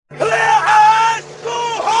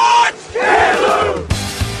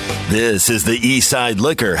This is the Eastside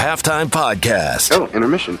Liquor Halftime Podcast. Oh,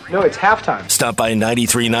 intermission. No, it's halftime. Stop by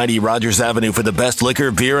 9390 Rogers Avenue for the best liquor,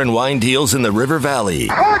 beer, and wine deals in the River Valley.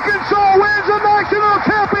 Arkansas wins the national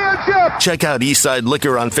championship. Check out Eastside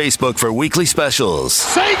Liquor on Facebook for weekly specials.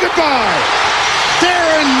 Say goodbye.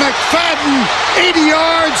 Darren McFadden, 80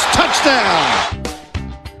 yards, touchdown.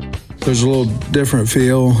 There's a little different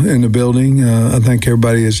feel in the building. I think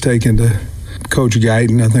everybody has taken to Coach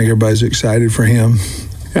Guyton. I think everybody's excited for him.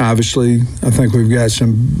 Obviously, I think we've got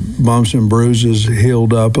some bumps and bruises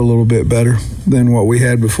healed up a little bit better than what we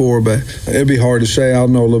had before, but it'd be hard to say. I'll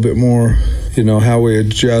know a little bit more, how we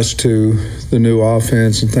adjust to the new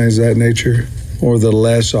offense and things of that nature, or the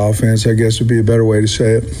less offense, I guess would be a better way to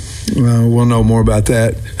say it. We'll know more about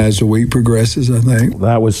that as the week progresses, I think.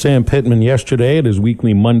 That was Sam Pittman yesterday at his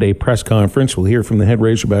weekly Monday press conference. We'll hear from the head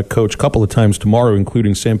Razorback coach a couple of times tomorrow,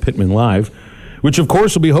 including Sam Pittman Live, which, of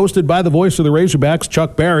course, will be hosted by the voice of the Razorbacks,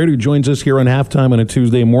 Chuck Barrett, who joins us here on Halftime on a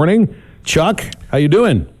Tuesday morning. Chuck, how you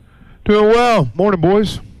doing? Doing well. Morning,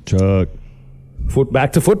 boys. Chuck.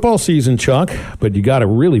 Back to football season, Chuck, but you got a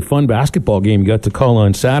really fun basketball game you got to call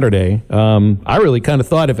on Saturday. I really kind of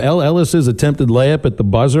thought if L. Ellis's attempted layup at the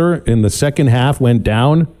buzzer in the second half went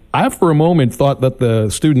down, I, for a moment, thought that the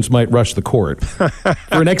students might rush the court for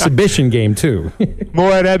an exhibition game, too.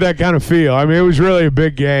 Boy, it had that kind of feel. I mean, it was really a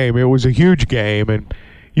big game. It was a huge game, and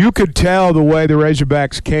you could tell the way the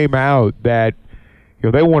Razorbacks came out that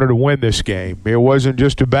they wanted to win this game. It wasn't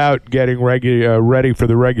just about getting ready for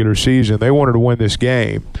the regular season. They wanted to win this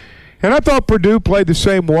game. And I thought Purdue played the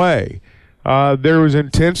same way. There was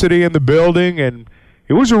intensity in the building, and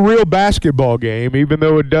it was a real basketball game, even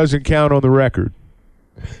though it doesn't count on the record.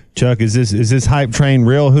 Chuck, is this hype train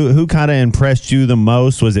real? Who kind of impressed you the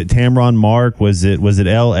most? Was it Tamron Mark? Was it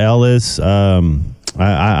L. Ellis?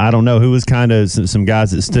 I don't know. Who was kind of some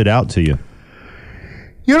guys that stood out to you?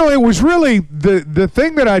 It was really the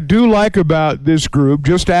thing that I do like about this group,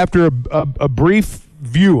 just after a brief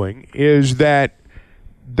viewing, is that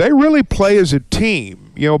they really play as a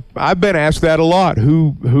team. I've been asked that a lot.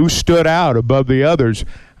 Who stood out above the others?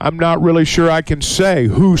 I'm not really sure I can say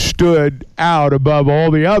who stood out above all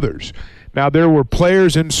the others. Now, there were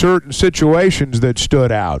players in certain situations that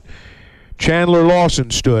stood out. Chandler Lawson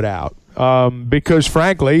stood out because,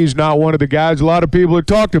 frankly, he's not one of the guys a lot of people have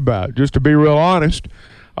talked about, just to be real honest.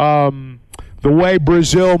 The way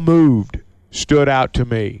Brazil moved stood out to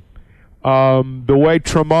me. The way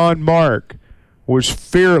Tremont Mark was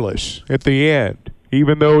fearless at the end,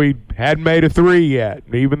 even though he hadn't made a three yet,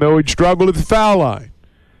 even though he'd struggled at the foul line.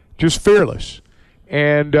 Just fearless.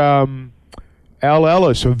 And L.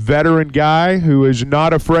 Ellis, a veteran guy who is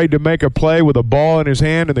not afraid to make a play with a ball in his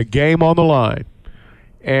hand and the game on the line.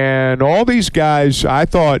 And all these guys, I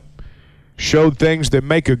thought, showed things that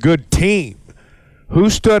make a good team.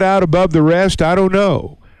 Who stood out above the rest, I don't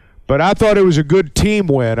know. But I thought it was a good team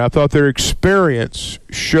win. I thought their experience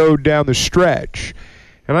showed down the stretch.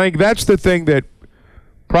 And I think that's the thing that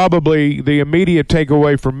probably the immediate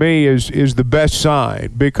takeaway for me is the best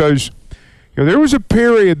sign, because there was a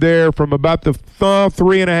period there from about the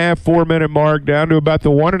 3.5, 4 minute mark down to about the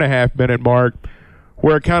 1.5 minute mark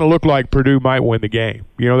where it kind of looked like Purdue might win the game.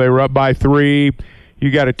 They were up by 3.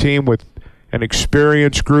 You got a team with an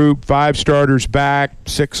experienced group, 5 starters back,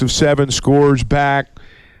 6 of 7 scorers back.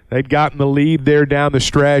 They'd gotten the lead there down the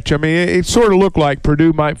stretch. I mean, it sort of looked like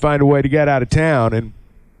Purdue might find a way to get out of town, and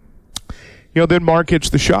then Mark hits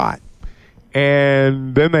the shot,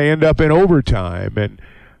 and then they end up in overtime, and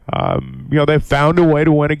they found a way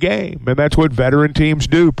to win a game, and that's what veteran teams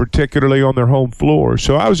do, particularly on their home floor.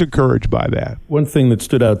 So I was encouraged by that. One thing that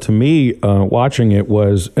stood out to me watching it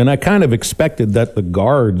was, and I kind of expected that the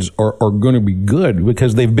guards are going to be good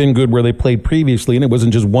because they've been good where they played previously, and it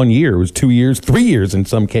wasn't just 1 year; it was 2 years, 3 years in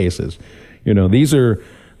some cases. These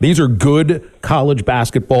are good college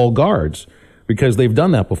basketball guards, because they've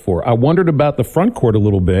done that before. I wondered about the front court a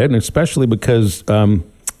little bit, and especially because,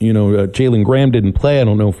 Jalen Graham didn't play. I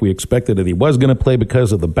don't know if we expected that he was going to play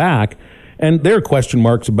because of the back. And there are question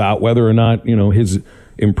marks about whether or not, his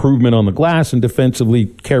improvement on the glass and defensively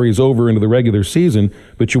carries over into the regular season.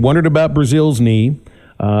 But you wondered about Brazil's knee.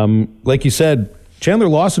 Like you said, Chandler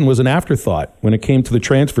Lawson was an afterthought when it came to the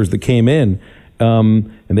transfers that came in.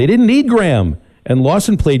 And they didn't need Graham. And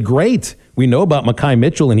Lawson played great. We know about Mekhi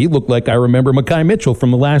Mitchell, and he looked like I remember Mekhi Mitchell from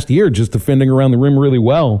the last year, just defending around the rim really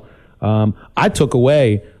well. I took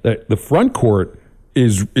away that the front court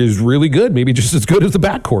is really good, maybe just as good as the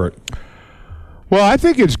back court. Well, I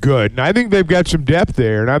think it's good, and I think they've got some depth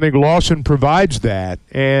there, and I think Lawson provides that.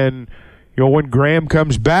 And, when Graham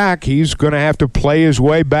comes back, he's going to have to play his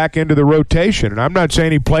way back into the rotation. And I'm not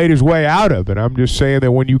saying he played his way out of it. I'm just saying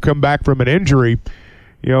that when you come back from an injury,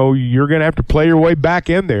 you're going to have to play your way back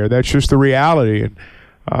in there. That's just the reality. And,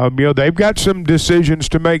 they've got some decisions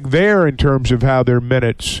to make there in terms of how their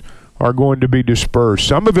minutes are going to be dispersed.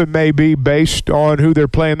 Some of it may be based on who they're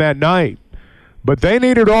playing that night. But they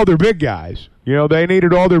needed all their big guys. They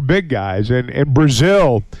needed all their big guys. And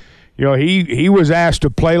Brazil, he was asked to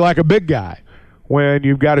play like a big guy when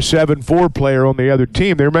you've got a 7-4 player on the other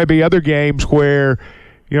team. There may be other games where,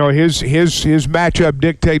 his matchup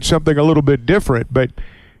dictates something a little bit different. But,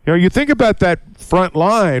 you think about that front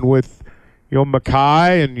line with,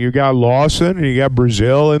 Mackay, and you got Lawson, and you got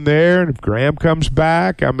Brazil in there, and if Graham comes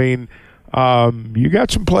back, I mean, you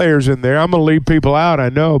got some players in there. I'm going to leave people out, I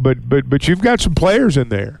know, but you've got some players in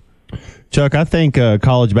there. Chuck, I think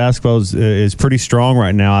college basketball is pretty strong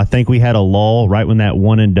right now. I think we had a lull right when that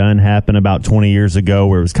one and done happened about 20 years ago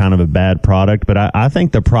where it was kind of a bad product. But I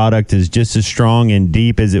think the product is just as strong and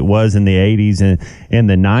deep as it was in the 80s and in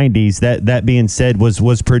the 90s. That being said,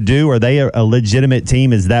 was Purdue, are they a legitimate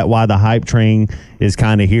team? Is that why the hype train is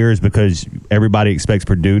kind of here, is because everybody expects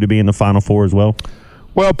Purdue to be in the Final Four as well?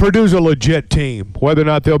 Well, Purdue's a legit team. Whether or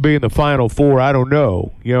not they'll be in the Final Four, I don't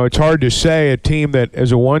know. It's hard to say. A team that,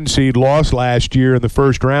 as a 1 seed, lost last year in the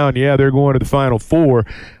first round, yeah, they're going to the Final Four.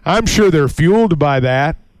 I'm sure they're fueled by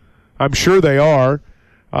that. I'm sure they are.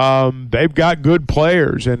 They've got good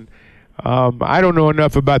players, and I don't know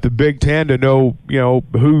enough about the Big Ten to know,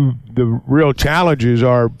 who the real challenges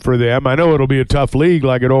are for them. I know it'll be a tough league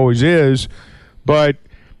like it always is, but,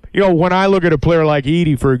 when I look at a player like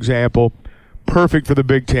Edey, for example, perfect for the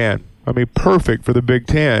Big Ten. I mean, perfect for the Big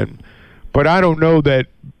Ten. But I don't know that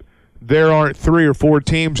there aren't 3 or 4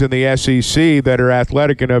 teams in the SEC that are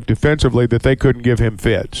athletic enough defensively that they couldn't give him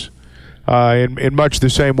fits. In much the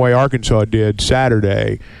same way Arkansas did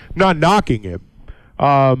Saturday. I'm not knocking him.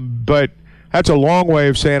 But that's a long way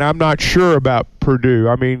of saying I'm not sure about Purdue.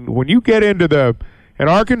 I mean, when you get into and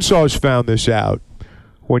Arkansas has found this out,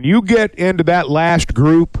 when you get into that last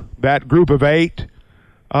group, that group of 8,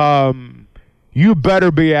 you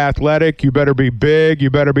better be athletic, you better be big, you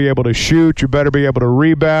better be able to shoot, you better be able to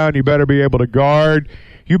rebound, you better be able to guard.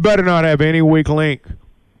 You better not have any weak link.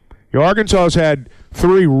 Arkansas has had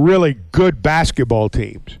 3 really good basketball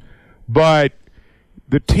teams, but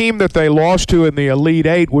the team that they lost to in the Elite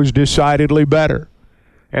 8 was decidedly better,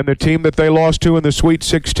 and the team that they lost to in the Sweet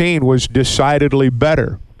 16 was decidedly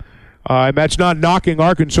better. And that's not knocking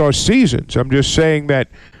Arkansas's seasons. I'm just saying that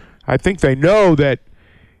I think they know that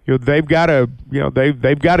they've got to,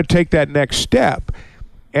 they've got to take that next step,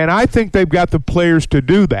 and I think they've got the players to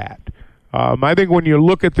do that. I think when you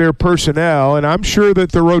look at their personnel, and I'm sure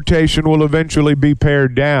that the rotation will eventually be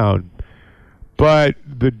pared down, but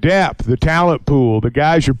the depth, the talent pool, the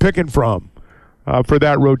guys you're picking from for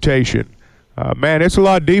that rotation, man, it's a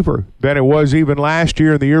lot deeper than it was even last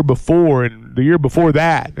year and the year before and the year before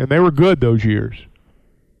that, and they were good those years.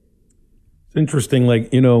 It's interesting,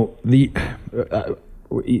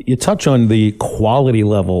 you touch on the quality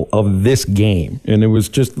level of this game, and it was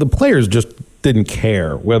just the players just didn't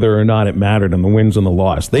care whether or not it mattered in the wins and the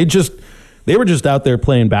loss. They were just out there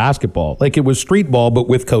playing basketball like it was street ball, but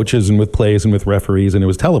with coaches and with plays and with referees, and it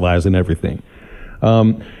was televised and everything. I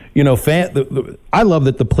love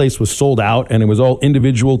that the place was sold out and it was all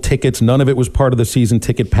individual tickets. None of it was part of the season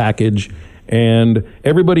ticket package, and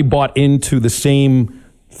everybody bought into the same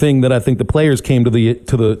thing that I think the players came to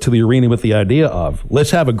the arena with the idea of.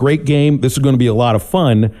 Let's have a great game. This is going to be a lot of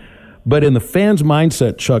fun. But in the fans'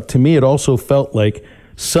 mindset, Chuck, to me, it also felt like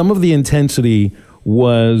some of the intensity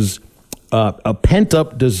was a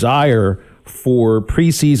pent-up desire for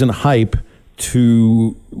preseason hype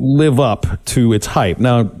to live up to its hype.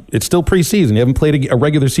 Now, it's still preseason. You haven't played a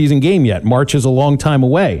regular season game yet. March is a long time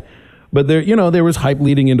away. But there was hype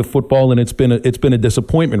leading into football, and it's been a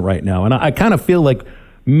disappointment right now. And I kind of feel like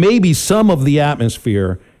maybe some of the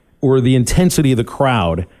atmosphere or the intensity of the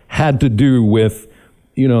crowd had to do with,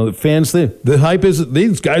 the fans. The hype is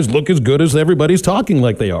these guys look as good as everybody's talking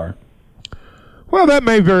like they are. Well, that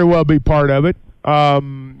may very well be part of it.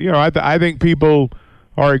 I think people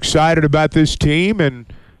are excited about this team, and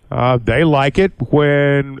they like it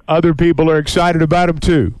when other people are excited about them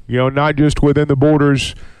too. Not just within the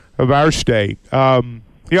borders of our state. I'm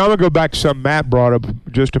going to go back to something Matt brought up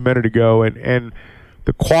just a minute ago, and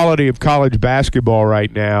the quality of college basketball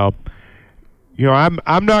right now.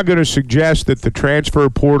 I'm not going to suggest that the transfer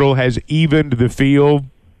portal has evened the field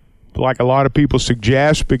like a lot of people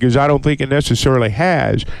suggest, because I don't think it necessarily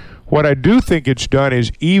has. What I do think it's done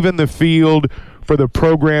is even the field for the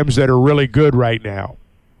programs that are really good right now.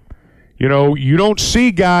 You know, you don't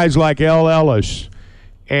see guys like El Ellis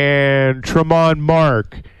and Tremont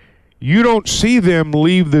Mark. You don't see them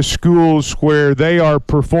leave the schools where they are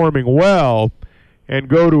performing well and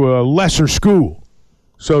go to a lesser school,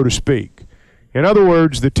 so to speak. In other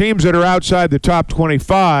words, the teams that are outside the top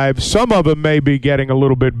 25, some of them may be getting a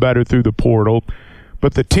little bit better through the portal,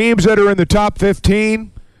 but the teams that are in the top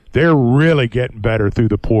 15, they're really getting better through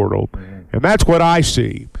the portal. And that's what I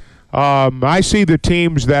see. I see the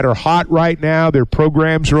teams that are hot right now. Their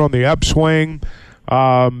programs are on the upswing.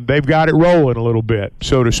 They've got it rolling a little bit,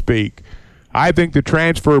 so to speak. I think the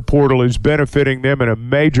transfer portal is benefiting them in a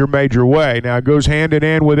major, major way. Now, it goes hand in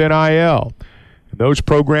hand with NIL. And those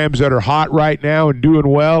programs that are hot right now and doing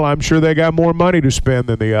well, I'm sure they got more money to spend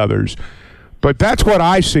than the others. But that's what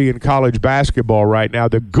I see in college basketball right now.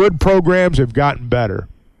 The good programs have gotten better.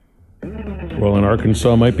 Well, and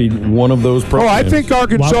Arkansas might be one of those programs. Oh, I think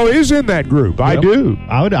Arkansas is in that group. Yep. I do.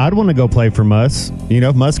 I'd want to go play for Muss. You know,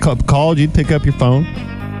 if Muss called, you'd pick up your phone.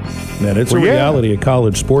 Man, it's a reality of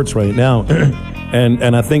college sports right now.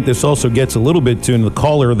 And I think this also gets a little bit to the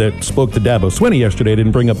caller that spoke to Dabo Swinney yesterday,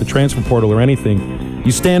 didn't bring up the transfer portal or anything.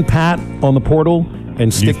 You stand pat on the portal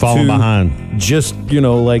and stick to behind. Just,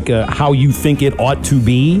 how you think it ought to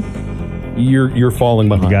be, you're falling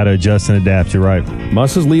behind. You got to adjust and adapt, you're right.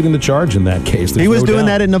 Muss is leading the charge in that case. He was doing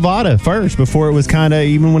that at Nevada first, before it was kind of,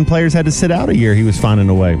 even when players had to sit out a year, he was finding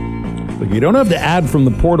a way. Look, you don't have to add from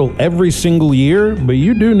the portal every single year, but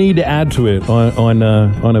you do need to add to it on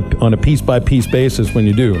a piece-by-piece basis when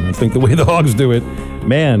you do. And I think the way the Hogs do it,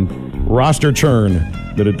 man, roster churn,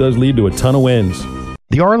 that it does lead to a ton of wins.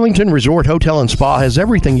 The Arlington Resort Hotel and Spa has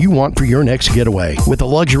everything you want for your next getaway. With the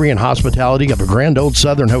luxury and hospitality of a grand old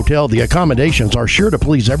southern hotel, the accommodations are sure to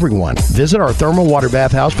please everyone. Visit our thermal water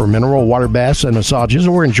bath house for mineral water baths and massages,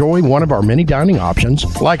 or enjoy one of our many dining options,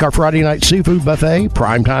 like our Friday night seafood buffet,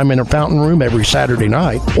 primetime in a fountain room every Saturday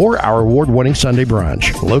night, or our award-winning Sunday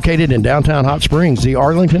brunch. Located in downtown Hot Springs, the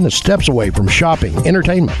Arlington is steps away from shopping,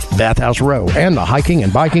 entertainment, Bathhouse Row, and the hiking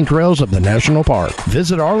and biking trails of the National Park.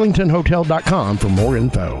 Visit arlingtonhotel.com for more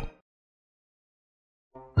info.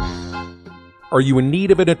 Are you in need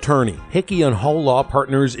of an attorney? Hickey & Hull Law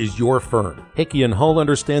Partners is your firm. Hickey & Hull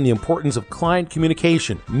understand the importance of client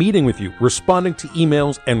communication, meeting with you, responding to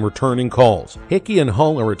emails, and returning calls. Hickey &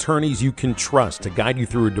 Hull are attorneys you can trust to guide you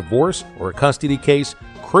through a divorce or a custody case,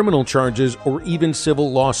 criminal charges, or even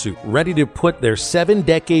civil lawsuit, ready to put their 7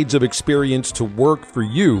 decades of experience to work for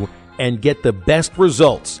you and get the best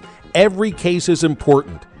results. Every case is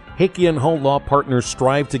important. Hickey & Hull Law Partners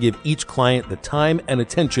strive to give each client the time and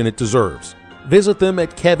attention it deserves. Visit them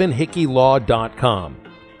at kevinhickeylaw.com.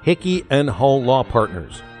 Hickey & Hull Law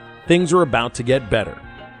Partners. Things are about to get better.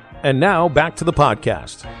 And now, back to the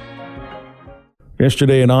podcast.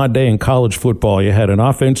 Yesterday, an odd day in college football. You had an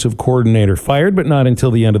offensive coordinator fired, but not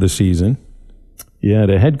until the end of the season. You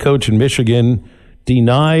had a head coach in Michigan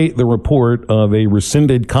deny the report of a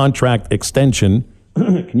rescinded contract extension.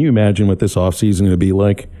 Can you imagine what this offseason is going to be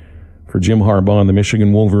like for Jim Harbaugh and the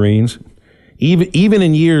Michigan Wolverines? Even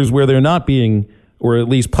in years where they're not being, or at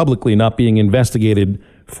least publicly not being investigated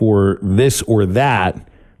for this or that,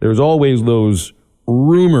 there's always those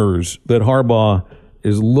rumors that Harbaugh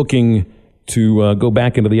is looking to go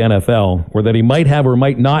back into the NFL, or that he might have or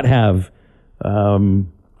might not have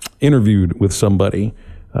interviewed with somebody.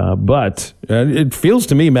 But it feels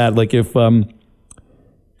to me, Matt, like if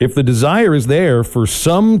the desire is there for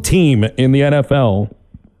some team in the NFL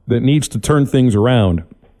that needs to turn things around,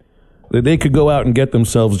 that they could go out and get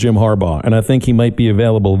themselves Jim Harbaugh, and I think he might be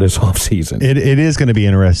available this offseason. It is going to be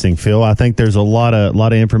interesting, Phil. I think there's a lot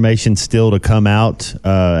of information still to come out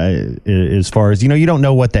as far as, you don't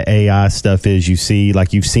know what the AI stuff is. You see,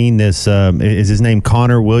 like you've seen this, is his name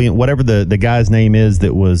Connor Williams, whatever the guy's name is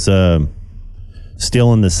that was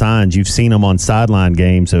stealing the signs. You've seen him on sideline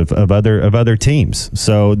games of other teams.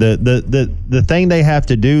 So the thing they have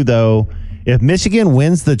to do, though, if Michigan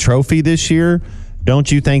wins the trophy this year,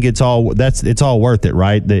 don't you think it's all worth it,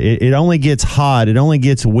 right? It only gets hot. It only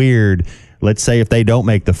gets weird. Let's say if they don't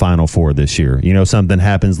make the Final Four this year, something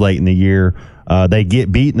happens late in the year, they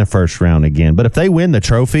get beat in the first round again. But if they win the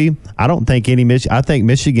trophy, I don't think I think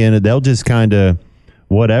Michigan, they'll just kind of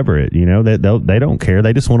whatever it, they don't care.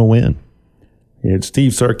 They just want to win. It's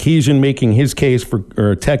Steve Sarkisian making his case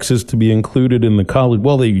for Texas to be included in the college.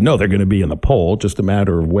 Well, they're going to be in the poll, just a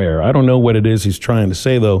matter of where. I don't know what it is he's trying to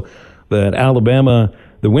say, though, that Alabama,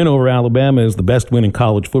 the win over Alabama is the best win in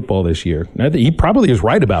college football this year. He probably is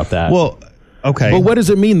right about that. Well, okay. But what does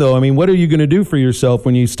it mean, though? I mean, what are you going to do for yourself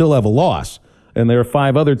when you still have a loss? And there are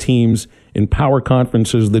 5 other teams in power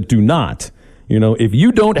conferences that do not. If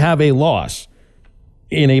you don't have a loss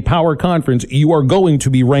in a power conference, you are going to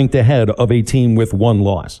be ranked ahead of a team with one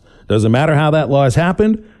loss. Doesn't matter how that loss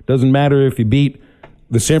happened. Doesn't matter if you beat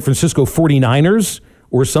the San Francisco 49ers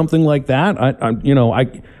or something like that.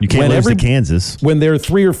 You can't lose to Kansas. When there are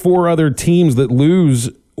 3 or 4 other teams that lose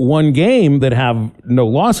one game that have no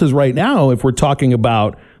losses right now, if we're talking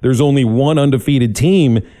about there's only one undefeated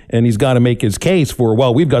team and he's got to make his case for,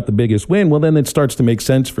 well, we've got the biggest win, well, then it starts to make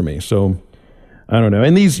sense for me. So I don't know.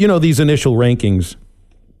 And these initial rankings,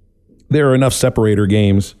 there are enough separator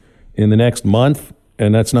games in the next month,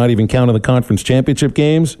 and that's not even counting the conference championship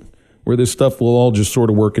games, where this stuff will all just sort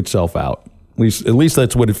of work itself out. At least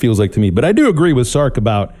that's what it feels like to me. But I do agree with Sark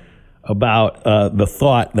about the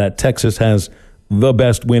thought that Texas has the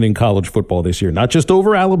best win in college football this year, not just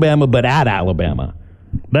over Alabama, but at Alabama.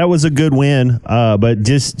 That was a good win, but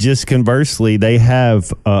just conversely, they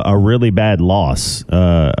have a really bad loss.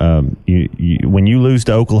 When you lose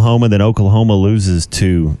to Oklahoma, then Oklahoma loses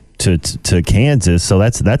to Kansas, so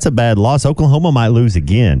that's a bad loss. Oklahoma might lose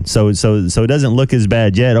again, so it doesn't look as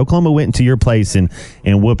bad yet. Oklahoma went into your place and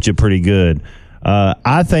whooped you pretty good.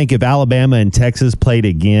 I think if Alabama and Texas played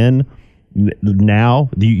again, now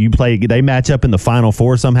they match up in the Final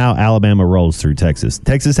Four somehow, Alabama rolls through Texas.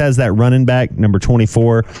 Texas has that running back, number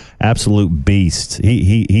 24, absolute beast.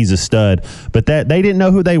 He's a stud. But that they didn't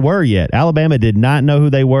know who they were yet. Alabama did not know who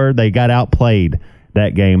they were. They got outplayed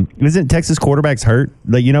that game. Isn't Texas quarterbacks hurt?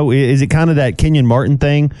 Is it kind of that Kenyon Martin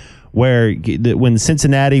thing where when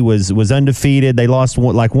Cincinnati was undefeated, they lost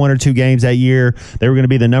like 1 or 2 games that year. They were going to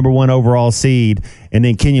be the number 1 overall seed, and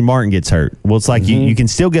then Kenyon Martin gets hurt. Well, it's like you can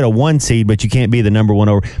still get a 1 seed, but you can't be the number 1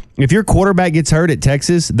 over. If your quarterback gets hurt at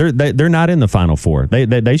Texas, they're not in the Final Four.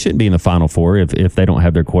 They shouldn't be in the Final Four if they don't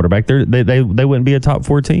have their quarterback. They wouldn't be a top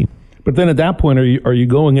 4 team. But then at that point, are you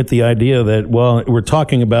going at the idea that, well, we're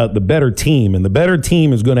talking about the better team, and the better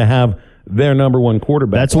team is going to have their number 1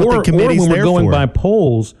 quarterback? That's what the committee's there for. Or when we're going by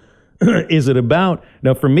polls, is it about,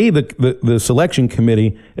 now for me, the selection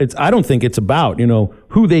committee, I don't think it's about,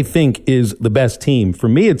 who they think is the best team. For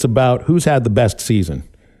me, it's about who's had the best season.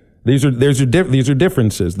 These are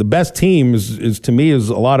differences. The best team is to me is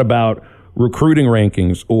a lot about recruiting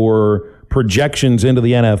rankings or projections into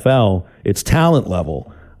the NFL. It's talent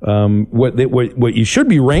level. What you should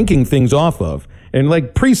be ranking things off of. And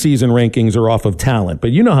like preseason rankings are off of talent,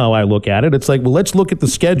 but you know how I look at it. It's like, well, let's look at the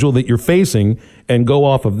schedule that you're facing and go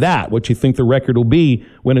off of that, what you think the record will be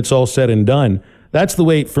when it's all said and done. That's the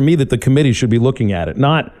way, for me, that the committee should be looking at it.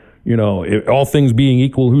 Not, all things being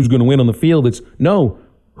equal, who's going to win on the field. It's, no,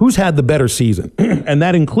 who's had the better season? And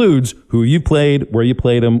that includes who you played, where you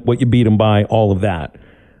played them, what you beat them by, all of that.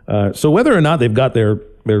 So whether or not they've got their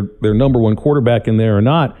number 1 quarterback in there or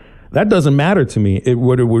not, that doesn't matter to me.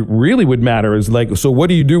 What it really would matter is like, so what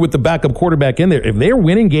do you do with the backup quarterback in there? If they're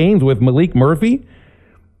winning games with Malik Murphy,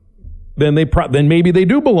 then then maybe they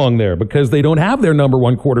do belong there because they don't have their number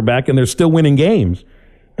 1 quarterback and they're still winning games.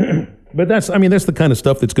 But that's the kind of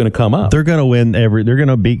stuff that's going to come up. They're going to win they're going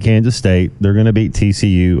to beat Kansas State. They're going to beat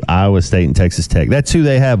TCU, Iowa State, and Texas Tech. That's who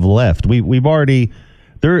they have left. We've already.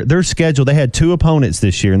 Their schedule, they had 2 opponents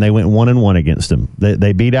this year, and they went 1-1 against them.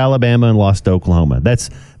 They beat Alabama and lost to Oklahoma.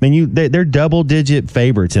 They're double-digit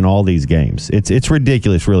favorites in all these games. It's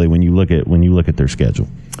ridiculous, really, when you look at their schedule.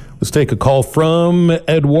 Let's take a call from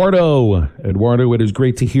Eduardo. Eduardo, it is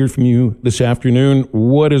great to hear from you this afternoon.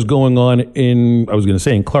 What is going on in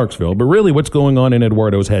Clarksville, but really what's going on in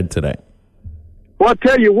Eduardo's head today? Well, I'll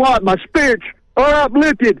tell you what, my spirits are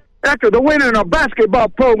uplifted after the winning of our basketball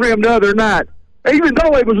program the other night. Even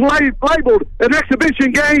though it was labeled an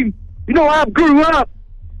exhibition game, I grew up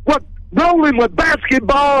rolling with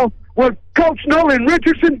basketball with Coach Nolan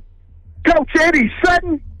Richardson, Coach Eddie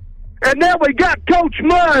Sutton, and now we got Coach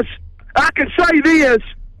Muss. I can say this,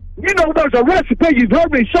 there's a recipe, you've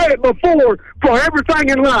heard me say it before, for everything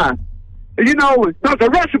in life. There's a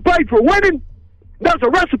recipe for winning, there's a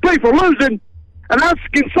recipe for losing, and I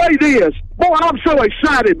can say this, boy, I'm so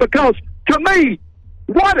excited because, to me,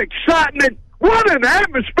 what excitement. What an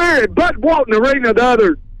atmosphere at Bud Walton Arena the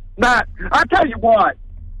other night. I tell you what,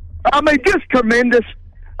 just tremendous.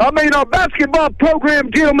 Our basketball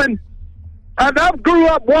program, gentlemen, and I grew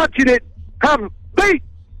up watching it, have beat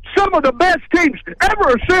some of the best teams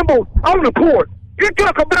ever assembled on the court. You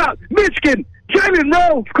talk about Michigan, Jalen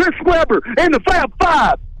Rose, Chris Webber, and the Fab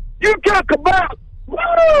Five. You talk about,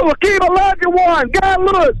 Akeem Olajuwon, Guy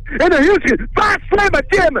Lewis, and the Houston, 5 Slam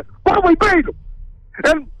Jim, what we beat them.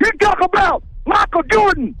 And you talk about Michael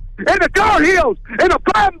Jordan and the Tar Heels and the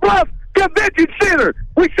Pine Bluff Convention Center.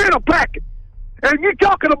 We sent a packet. And you're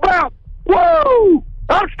talking about, whoa,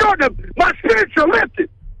 my spirits are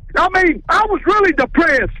lifted. I was really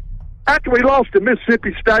depressed after we lost to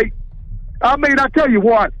Mississippi State. I mean, I tell you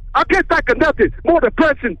what, I can't think of nothing more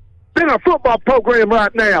depressing than our football program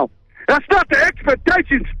right now. That's not the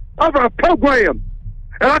expectations of our program.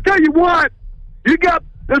 And I tell you what,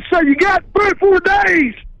 let's say you got 3 or 4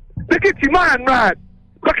 days to get your mind right,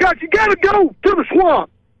 because you got to go to the swamp.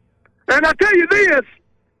 And I tell you this,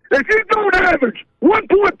 if you don't average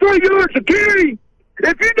 1.3 yards a carry,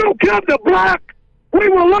 if you don't come to block, we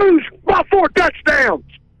will lose by 4 touchdowns.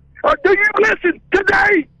 Do you listen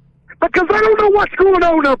today? Because I don't know what's going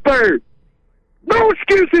on up there. No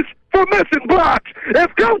excuses for missing blocks.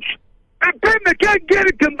 If Coach Pittman can't get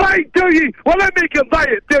it conveyed to you, well, let me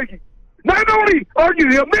convey it to you. Not only are you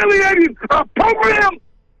humiliating our program,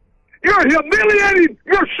 you're humiliating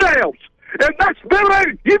yourselves. And that's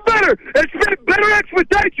better. You better expect better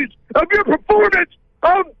expectations of your performance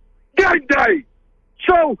on game day.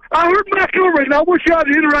 So I heard Mike Ulrich, and I wish I'd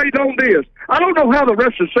iterate on this. I don't know how the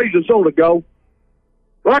rest of the season's going to go.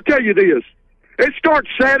 Well, I'll tell you this. It starts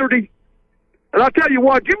Saturday. And I'll tell you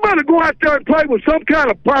what, you better go out there and play with some kind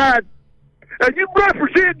of pride. And you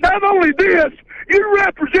represent not only this, you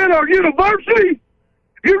represent our university,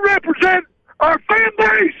 you represent our fan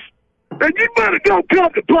base, and you better go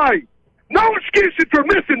come to play. No excuses for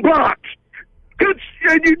missing blocks.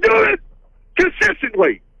 And you do it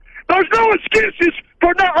consistently. There's no excuses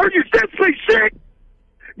for not, are you essentially sick?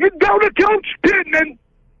 You go to Coach Pittman,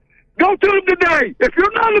 go to him today. If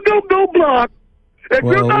you're not going to go block,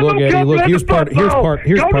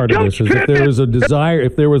 here's part of this is if there was a desire,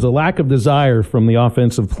 if there was a lack of desire from the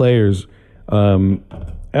offensive players, and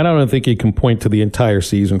I don't think you can point to the entire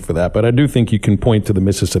season for that, but I do think you can point to the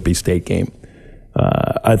Mississippi State game.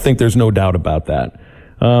 I think there's no doubt about that.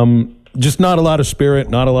 Just not a lot of spirit,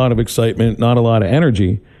 not a lot of excitement, not a lot of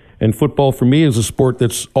energy. And football for me is a sport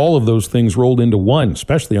that's all of those things rolled into one,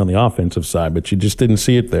 especially on the offensive side, but you just didn't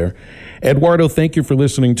see it there. Eduardo, thank you for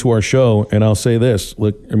listening to our show. And I'll say this,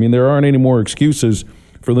 look, I mean, there aren't any more excuses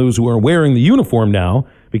for those who are wearing the uniform now,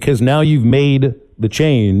 because now you've made the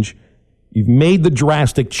change. You've made the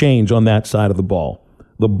drastic change on that side of the ball.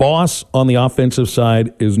 The boss on the offensive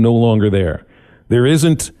side is no longer there. There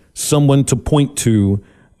isn't someone to point to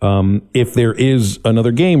if there is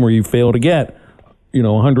another game where you fail to get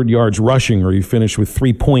 100 yards rushing, or you finish with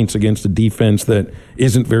 3 points against a defense that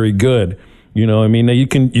isn't very good. I mean, you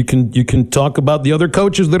can talk about the other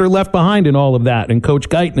coaches that are left behind in all of that, and Coach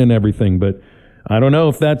Guyton and everything. But I don't know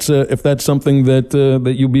if that's something that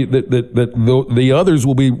the others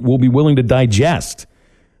will be willing to digest,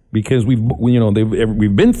 because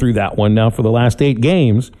we've been through that one now for the last 8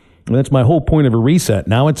 games. And that's my whole point of a reset.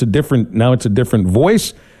 Now it's a different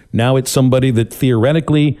voice. Now it's somebody that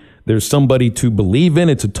theoretically there's somebody to believe in.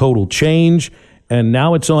 It's a total change. And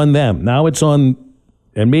now it's on them. Now it's on,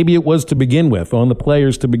 and maybe it was to begin with, on the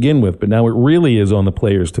players to begin with, but now it really is on the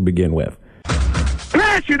players to begin with.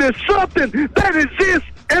 Passion is something that exists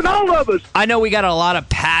in all of us. I know we got a lot of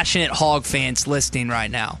passionate Hog fans listening right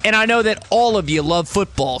now, and I know that all of you love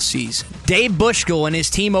football season. Dave Bushkill and his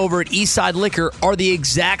team over at Eastside Liquor are the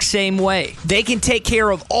exact same way. They can take care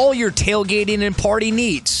of all your tailgating and party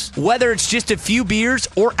needs, whether it's just a few beers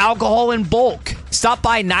or alcohol in bulk. Stop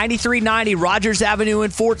by 9390 Rogers Avenue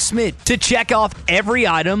in Fort Smith to check off every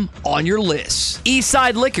item on your list.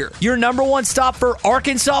 Eastside Liquor, your #1 stop for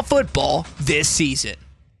Arkansas football this season.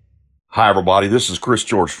 Hi, everybody. This is Chris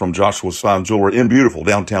George from Joshua's Fine Jewelry in beautiful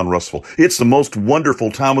downtown Russellville. It's the most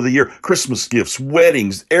wonderful time of the year. Christmas gifts,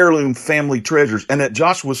 weddings, heirloom family treasures. And at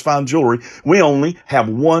Joshua's Fine Jewelry, we only have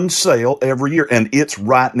one sale every year, and it's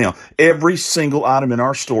right now. Every single item in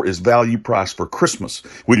our store is value priced for Christmas.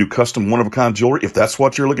 We do custom one-of-a-kind jewelry. If that's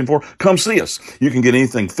what you're looking for, come see us. You can get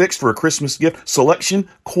anything fixed for a Christmas gift. Selection,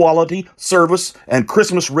 quality, service, and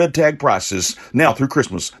Christmas red tag prices now through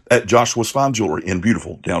Christmas at Joshua's Fine Jewelry in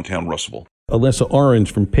beautiful downtown Russellville. Alyssa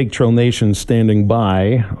Orange from Pig Trail Nation standing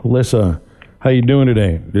by. Alyssa, how you doing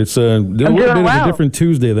today? It's a little bit of a different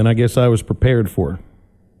Tuesday than I guess I was prepared for.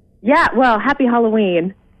 Yeah, well, happy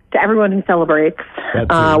Halloween to everyone who celebrates.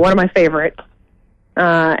 One of my favorites.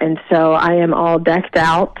 And so I am all decked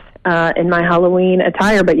out in my Halloween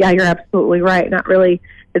attire. But yeah, you're absolutely right. Not really.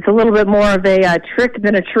 It's a little bit more of a trick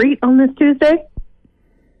than a treat on this Tuesday.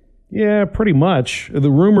 Yeah, pretty much. The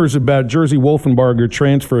rumors about Jersey Wolfenbarger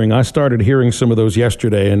transferring, I started hearing some of those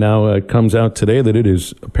yesterday, and now it comes out today that it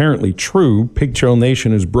is apparently true. Pig Trail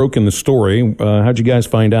Nation has broken the story. How'd you guys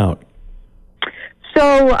find out?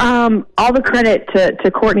 So all the credit to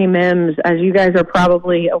Courtney Mims, as you guys are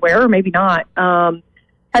probably aware, or maybe not,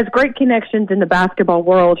 has great connections in the basketball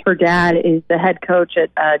world. Her dad is the head coach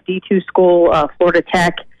at D2 school, Florida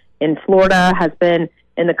Tech in Florida, has been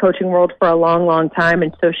in the coaching world for a long, long time,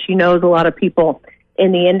 and so she knows a lot of people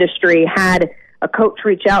in the industry. Had a coach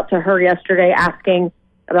reach out to her yesterday asking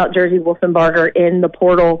about Jersey Wolfenbarger in the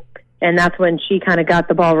portal, and that's when she kind of got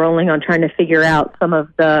the ball rolling on trying to figure out some of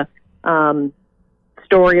the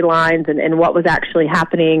storylines and what was actually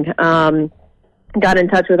happening. Got in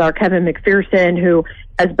touch with our Kevin McPherson, who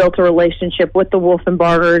has built a relationship with the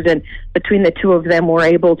Wolfenbargers, and between the two of them, were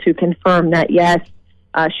able to confirm that, yes,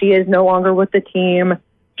 she is no longer with the team.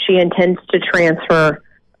 She intends to transfer,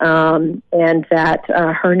 and that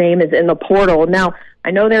her name is in the portal. Now,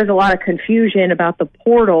 I know there's a lot of confusion about the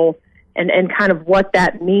portal and kind of what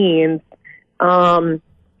that means.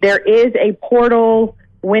 There is a portal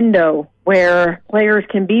window where players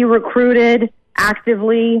can be recruited,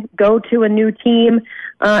 actively go to a new team,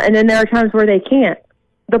 and then there are times where they can't.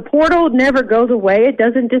 The portal never goes away. It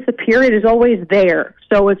doesn't disappear. It is always there.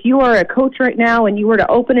 So if you are a coach right now and you were to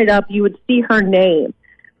open it up, you would see her name.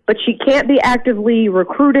 But she can't be actively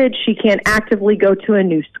recruited. She can't actively go to a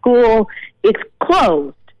new school. It's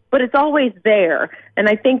closed, but it's always there. And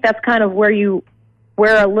I think that's kind of where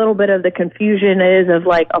a little bit of the confusion is of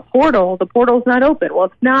like a portal. The portal's not open. Well,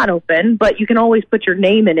 it's not open, but you can always put your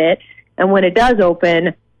name in it. And when it does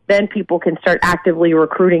open, then people can start actively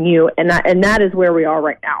recruiting you. And that is where we are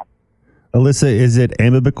right now. Alyssa, is it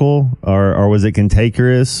amicable or was it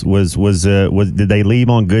cantankerous? Did they leave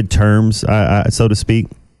on good terms, so to speak?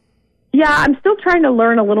 Yeah, I'm still trying to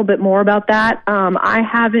learn a little bit more about that. I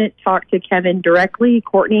haven't talked to Kevin directly.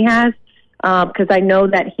 Courtney has, because I know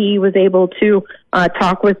that he was able to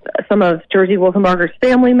talk with some of Jersey Wolfenbarger's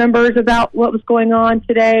family members about what was going on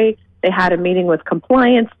today. They had a meeting with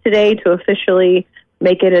compliance today to officially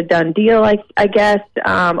make it a done deal, I guess,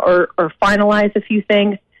 or finalize a few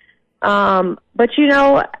things. But,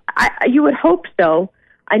 you would hope so.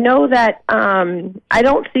 I know that I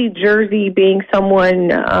don't see Jersey being someone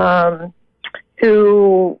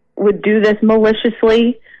who would do this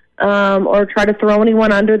maliciously or try to throw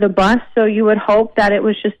anyone under the bus. So you would hope that it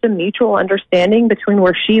was just a mutual understanding between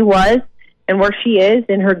where she was and where she is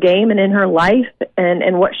in her game and in her life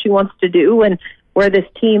and what she wants to do and where this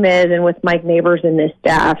team is and with Mike Neighbors and this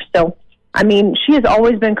staff. So, I mean, she has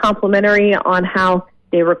always been complimentary on how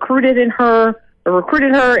they recruited her,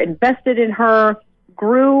 invested in her,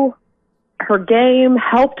 grew her game,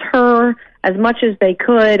 helped her as much as they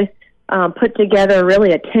could, put together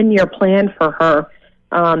really a 10-year plan for her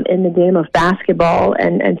in the game of basketball.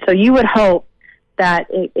 And so you would hope that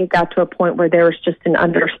it got to a point where there was just an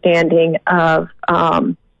understanding of,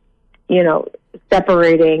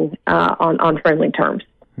 separating on friendly terms.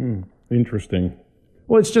 Interesting.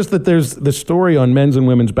 Well, it's just that there's the story on men's and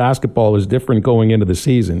women's basketball is different going into the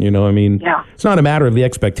season. It's not a matter of the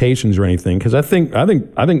expectations or anything, because I think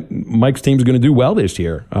Mike's team's going to do well this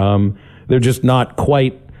year. They're just not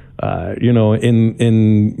quite,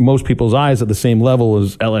 in most people's eyes at the same level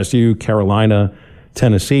as LSU, Carolina,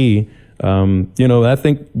 Tennessee. I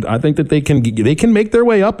think that they can make their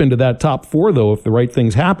way up into that top four though if the right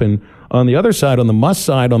things happen. On the other side, on the must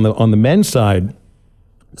side, on the men's side,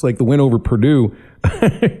 it's like the win over Purdue.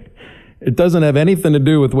 It doesn't have anything to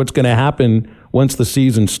do with what's going to happen once the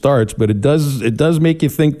season starts, but it does make you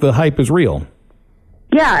think the hype is real.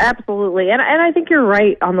 Yeah, absolutely. And I think you're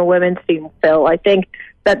right on the women's team, Phil. I think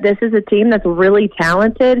that this is a team that's really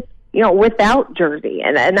talented, without Jersey.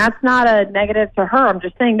 And that's not a negative to her. I'm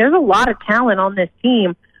just saying there's a lot of talent on this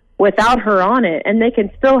team without her on it, and they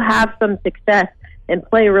can still have some success and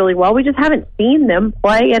play really well. We just haven't seen them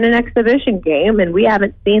play in an exhibition game, and we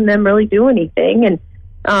haven't seen them really do anything. And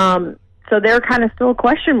so they're kind of still a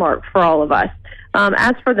question mark for all of us.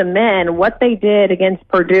 As for the men, what they did against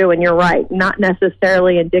Purdue, and you're right, not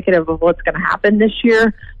necessarily indicative of what's going to happen this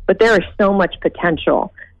year, but there is so much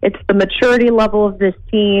potential. It's the maturity level of this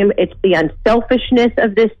team. It's the unselfishness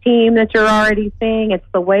of this team that you're already seeing. It's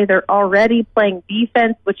the way they're already playing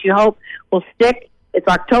defense, which you hope will stick. It's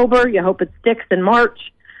October. You hope it sticks in March.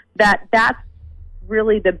 That's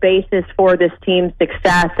really the basis for this team's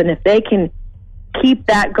success. And if they can keep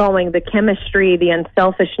that going, the chemistry, the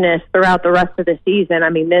unselfishness throughout the rest of the season, I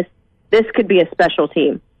mean, this could be a special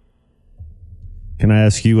team. Can I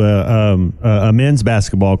ask you a men's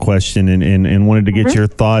basketball question and wanted to get your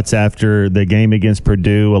thoughts after the game against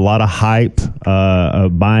Purdue? A lot of hype,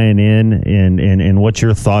 buying in, and what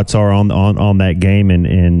your thoughts are on that game.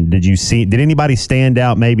 And did anybody stand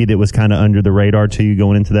out maybe that was kind of under the radar to you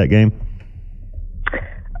going into that game?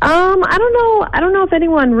 I don't know. I don't know if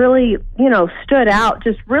anyone really, stood out.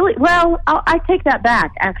 Just really, well, I take that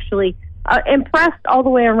back, actually. Impressed all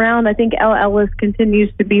the way around. I think Elle Ellis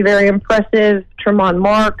continues to be very impressive. Tremont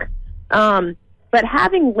Mark. But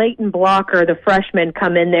having Leighton Blocker, the freshman,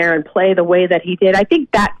 come in there and play the way that he did, I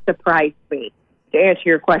think that surprised me, to answer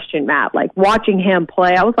your question, Matt. Like, watching him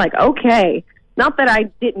play, I was like, okay. Not that I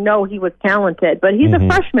didn't know he was talented, but he's a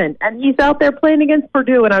freshman, and he's out there playing against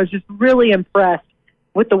Purdue, and I was just really impressed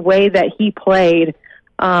with the way that he played.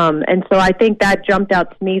 And so I think that jumped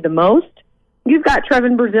out to me the most. You've got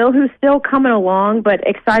Trevin Brazile, who's still coming along, but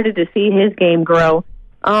excited to see his game grow.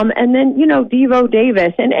 And then, Devo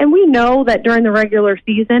Davis. And we know that during the regular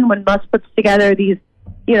season, when Muss puts together these,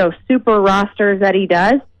 super rosters that he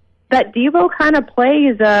does, that Devo kind of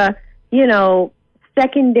plays a,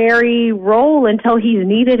 secondary role until he's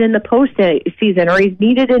needed in the postseason or he's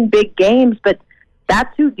needed in big games. But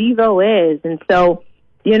that's who Devo is. And so,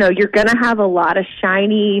 you're going to have a lot of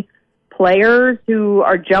shiny players who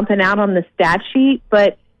are jumping out on the stat sheet,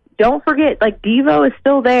 but don't forget, Devo is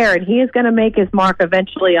still there, and he is going to make his mark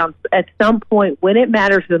eventually at some point when it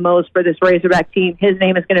matters the most for this Razorback team. His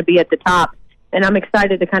name is going to be at the top, and I'm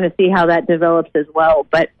excited to kind of see how that develops as well.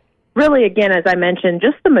 But really, again, as I mentioned,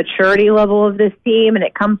 just the maturity level of this team, and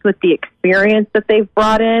it comes with the experience that they've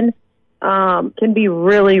brought in, can be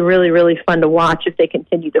really, really, really fun to watch if they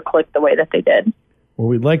continue to click the way that they did. Well,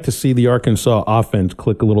 we'd like to see the Arkansas offense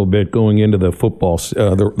click a little bit going into the football,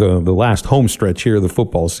 the last home stretch here of the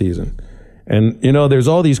football season. And, there's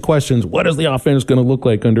all these questions. What is the offense going to look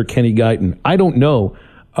like under Kenny Guyton? I don't know.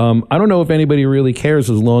 I don't know if anybody really cares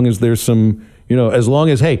as long as there's some, as long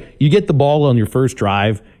as, hey, you get the ball on your first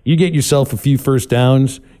drive, you get yourself a few first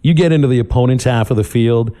downs, you get into the opponent's half of the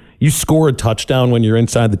field, you score a touchdown when you're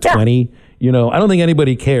inside the 20. I don't think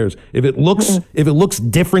anybody cares. If it looks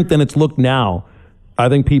different than it's looked now, I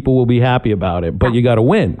think people will be happy about it, but you got to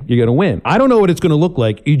win. I don't know what it's going to look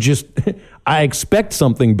like. I expect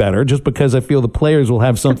something better just because I feel the players will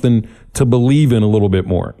have something to believe in a little bit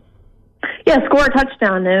more. Yeah, score a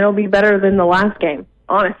touchdown and it'll be better than the last game.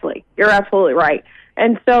 Honestly, you're absolutely right.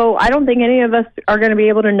 And so I don't think any of us are going to be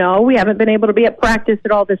able to know. We haven't been able to be at practice at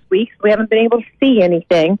all this week. So we haven't been able to see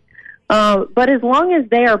anything. But as long as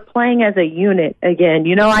they are playing as a unit again,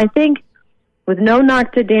 I think, with no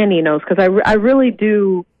knock to Dan Enos, because I really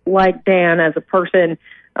do like Dan as a person.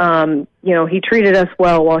 He treated us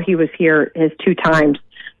well while he was here his 2 times.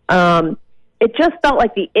 It just felt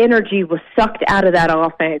like the energy was sucked out of that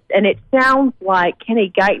offense. And it sounds like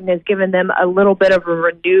Kenny Guyton has given them a little bit of a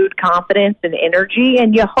renewed confidence and energy.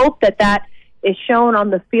 And you hope that is shown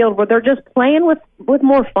on the field where they're just playing with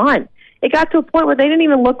more fun. It got to a point where they didn't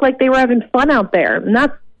even look like they were having fun out there. And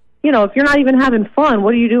that's, if you're not even having fun,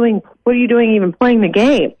 what are you doing? What are you doing even playing the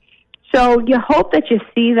game? So you hope that you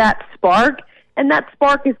see that spark, and that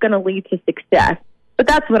spark is going to lead to success. But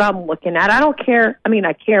that's what I'm looking at. I don't care. I mean,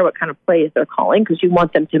 I care what kind of plays they're calling because you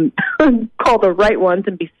want them to call the right ones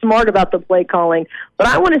and be smart about the play calling. But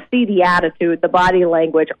I want to see the attitude, the body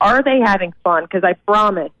language. Are they having fun? Because I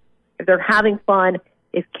promise, if they're having fun,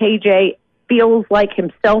 if KJ feels like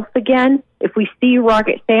himself again, if we see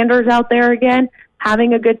Rocket Sanders out there again,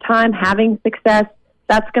 having a good time, having success,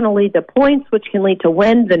 that's going to lead to points, which can lead to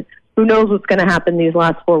wins, and who knows what's going to happen these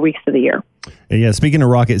last 4 weeks of the year. Yeah, speaking of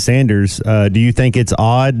Rocket Sanders, do you think it's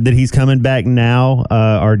odd that he's coming back now,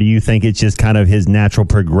 or do you think it's just kind of his natural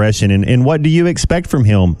progression? And what do you expect from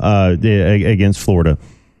him against Florida?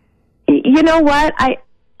 You know what?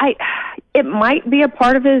 It might be a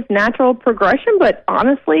part of his natural progression, but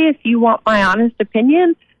honestly, if you want my honest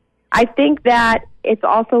opinion, I think that it's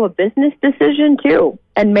also a business decision too.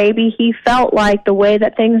 And maybe he felt like the way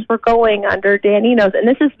that things were going under Dan Enos, and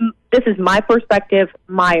this is my perspective,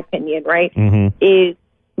 my opinion, right? Mm-hmm. Is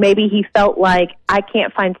maybe he felt like I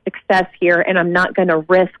can't find success here and I'm not going to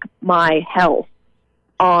risk my health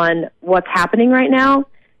on what's happening right now.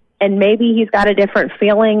 And maybe he's got a different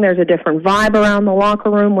feeling. There's a different vibe around the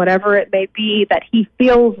locker room, whatever it may be, that he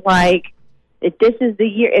feels like if this is the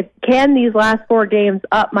year, can these last 4 games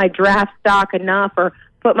up my draft stock enough or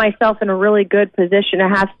put myself in a really good position to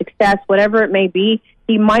have success, whatever it may be,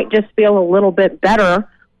 he might just feel a little bit better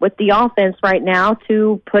with the offense right now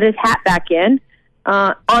to put his hat back in,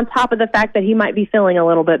 on top of the fact that he might be feeling a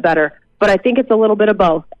little bit better. But I think it's a little bit of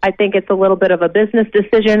both. I think it's a little bit of a business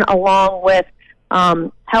decision along with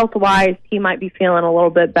health-wise, he might be feeling a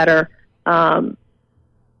little bit better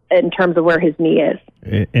in terms of where his knee is.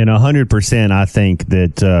 And 100%, I think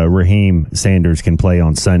that Raheem Sanders can play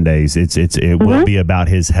on Sundays. It will be about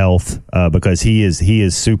his health because he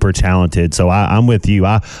is super talented. So I'm with you.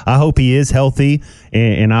 I hope he is healthy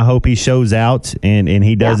and I hope he shows out and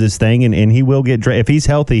he does his thing and he will get if he's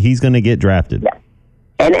healthy, he's going to get drafted. Yeah.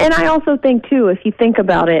 And I also think too, if you think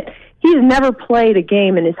about it, he's never played a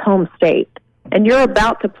game in his home state, and you're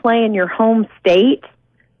about to play in your home state.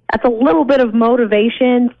 that's a little bit of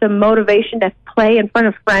motivation, some motivation to play in front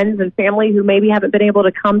of friends and family who maybe haven't been able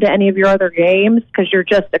to come to any of your other games because you're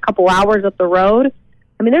just a couple hours up the road.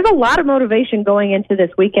 I mean, there's a lot of motivation going into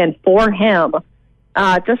this weekend for him,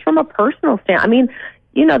 just from a personal standpoint. I mean,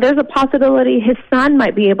 you know, there's a possibility his son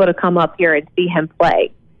might be able to come up here and see him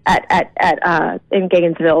play in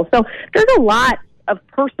Gainesville. So there's a lot of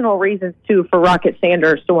personal reasons, too, for Rocket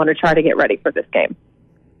Sanders to want to try to get ready for this game.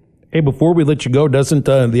 Hey, before we let you go, doesn't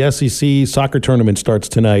the SEC soccer tournament starts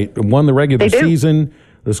tonight? Won the regular season.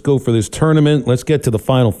 Let's go for this tournament. Let's get to the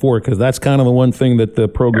Final Four, because that's kind of the one thing that the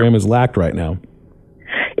program has lacked right now.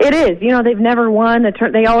 It is. You know, they've never won.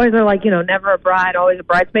 They always are like, you know, never a bride, always a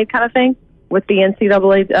bridesmaid kind of thing with the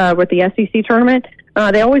NCAA, with the SEC tournament.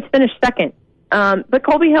 They always finish second. But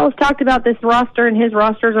Colby Hill has talked about this roster, and his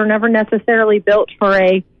rosters are never necessarily built for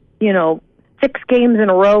a, you know, 6 games in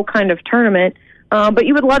a row kind of tournament. But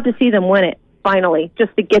you would love to see them win it, finally,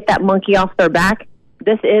 just to get that monkey off their back.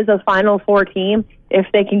 This is a Final Four team if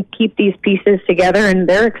they can keep these pieces together, and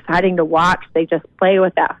they're exciting to watch. They just play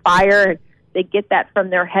with that fire, and they get that from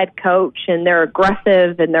their head coach, and they're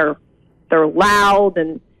aggressive, and they're loud,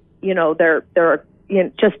 and, you know, they're you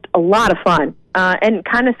know, just a lot of fun and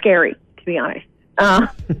kind of scary, to be honest.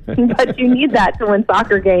 But you need that to win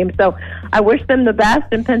soccer games. So I wish them the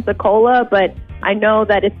best in Pensacola, but I know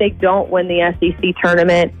that if they don't win the SEC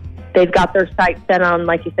tournament, they've got their sights set on,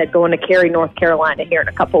 like you said, going to Cary, North Carolina here in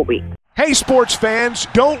a couple of weeks. Hey, sports fans,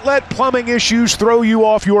 don't let plumbing issues throw you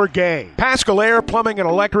off your game. Pascal Air Plumbing and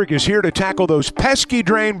Electric is here to tackle those pesky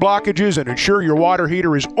drain blockages and ensure your water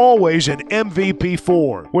heater is always in MVP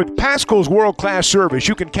form. With Pascal's world-class service,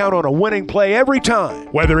 you can count on a winning play every time.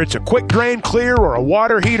 Whether it's a quick drain clear or a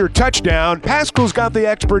water heater touchdown, Pascal's got the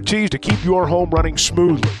expertise to keep your home running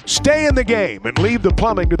smoothly. Stay in the game and leave the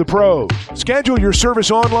plumbing to the pros. Schedule your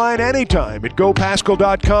service online anytime at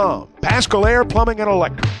gopascal.com. Pascal Air Plumbing and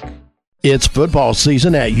Electric. It's football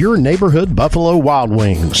season at your neighborhood Buffalo Wild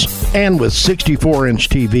Wings. And with 64-inch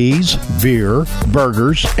TVs, beer,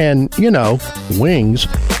 burgers, and, you know, wings,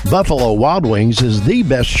 Buffalo Wild Wings is the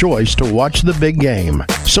best choice to watch the big game.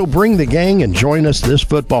 So bring the gang and join us this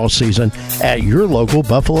football season at your local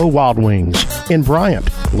Buffalo Wild Wings in Bryant,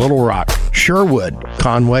 Little Rock, Sherwood,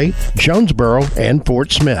 Conway, Jonesboro, and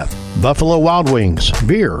Fort Smith. Buffalo Wild Wings,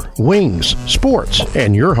 beer, wings, sports,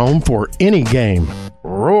 and your home for any game.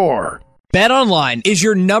 Roar! BetOnline is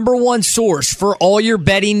your number one source for all your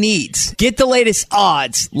betting needs. Get the latest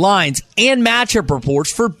odds, lines, and matchup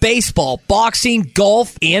reports for baseball, boxing,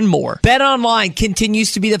 golf, and more. BetOnline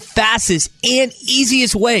continues to be the fastest and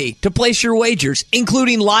easiest way to place your wagers,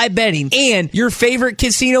 including live betting and your favorite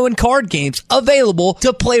casino and card games available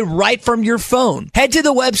to play right from your phone. Head to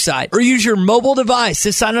the website or use your mobile device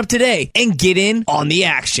to sign up today and get in on the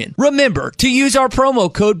action. Remember to use our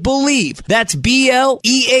promo code BELIEVE, that's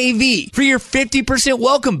BLEAV, for your 50%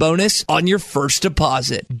 welcome bonus on your first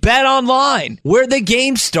deposit. Bet online, where the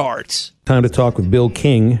game starts. Time to talk with Bill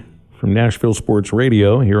King from Nashville Sports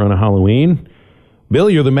Radio here on a Halloween. Bill,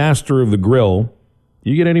 you're the master of the grill.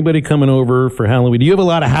 Do you get anybody coming over for Halloween? Do you have a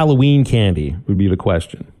lot of Halloween candy, would be the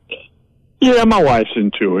question. Yeah, my wife's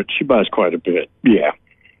into it. She buys quite a bit. Yeah.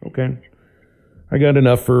 Okay. I got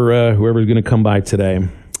enough for whoever's going to come by today.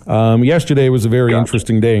 Yesterday was a very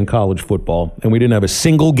interesting day in college football, and we didn't have a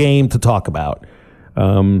single game to talk about.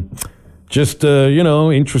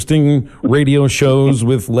 Interesting radio shows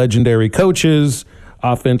with legendary coaches,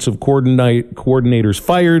 offensive coordinators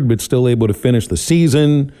fired, but still able to finish the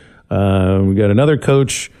season. We got another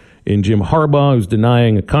coach in Jim Harbaugh who's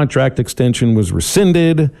denying a contract extension was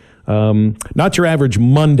rescinded. Not your average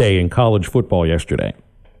Monday in college football yesterday.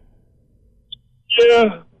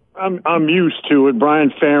 Yeah. I'm used to it.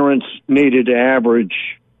 Brian Ferentz needed to average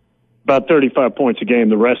about 35 points a game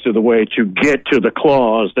the rest of the way to get to the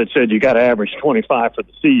clause that said you got to average 25 for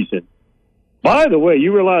the season. By the way,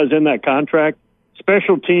 you realize in that contract,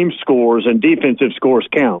 special team scores and defensive scores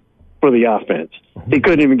count for the offense. He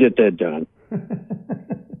couldn't even get that done.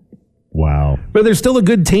 Wow. But they're still a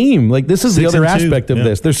good team. Like, this is the other aspect of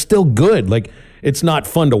this. They're still good. Like, it's not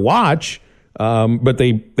fun to watch. But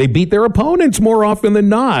they beat their opponents more often than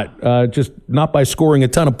not, just not by scoring a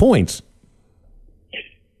ton of points.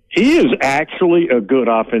 He is actually a good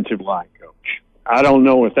offensive line coach. I don't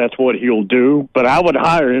know if that's what he'll do, but I would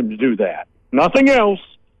hire him to do that. Nothing else,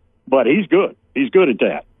 but he's good. He's good at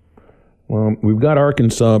that. Well, we've got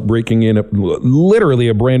Arkansas breaking in literally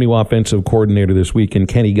a brand new offensive coordinator this week in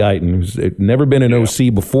Kenny Guyton, who's never been an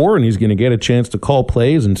OC before, and he's going to get a chance to call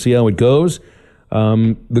plays and see how it goes.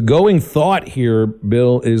 The going thought here,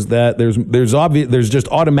 Bill, is that there's just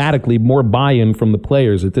automatically more buy-in from the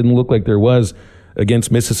players. It didn't look like there was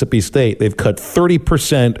against Mississippi State. They've cut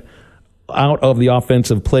 30% out of the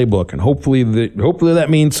offensive playbook, and hopefully that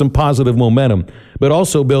means some positive momentum. But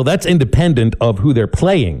also, Bill, that's independent of who they're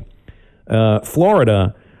playing.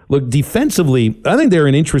 Florida, look, defensively, I think they're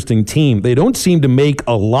an interesting team. They don't seem to make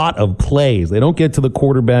a lot of plays. They don't get to the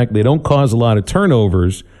quarterback. They don't cause a lot of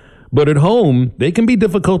turnovers. But at home, they can be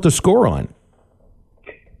difficult to score on.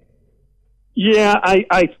 Yeah,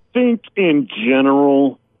 I think in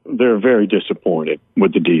general they're very disappointed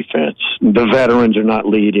with the defense. The veterans are not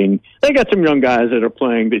leading. They got some young guys that are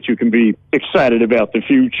playing that you can be excited about the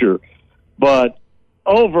future. But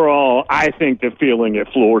overall, I think the feeling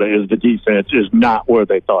at Florida is the defense is not where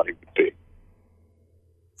they thought it would be.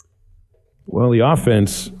 Well, the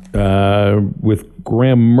offense with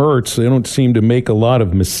Graham Mertz, they don't seem to make a lot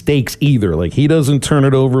of mistakes either. Like, he doesn't turn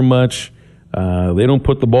it over much. They don't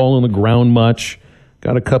put the ball on the ground much.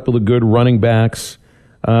 Got a couple of good running backs.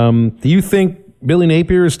 Do you think Billy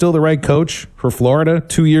Napier is still the right coach for Florida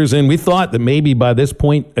 2 years in? We thought that maybe at this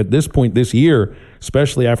point this year,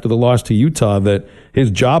 especially after the loss to Utah, that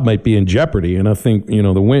his job might be in jeopardy. And I think,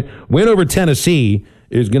 the win over Tennessee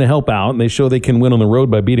is going to help out, and they show they can win on the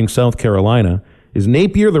road by beating South Carolina. Is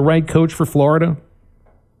Napier the right coach for Florida?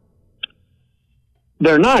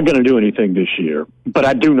 They're not going to do anything this year, but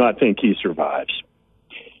I do not think he survives.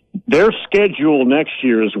 Their schedule next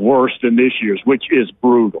year is worse than this year's, which is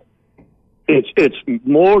brutal. It's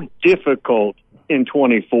more difficult in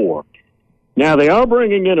 24. Now, they are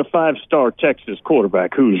bringing in a 5-star Texas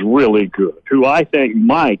quarterback who's really good, who I think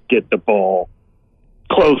might get the ball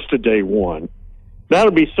close to day one.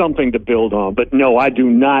 That'll be something to build on. But, no, I do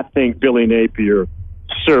not think Billy Napier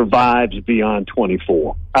survives beyond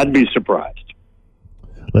 24. I'd be surprised.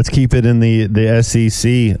 Let's keep it in the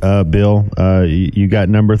SEC, Bill. You got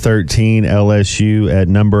number 13, LSU, at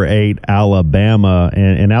number 8, Alabama.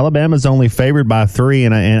 And Alabama's only favored by 3.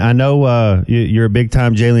 And I know you're a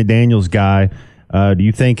big-time Jalen Daniels guy. Do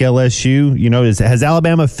you think LSU, has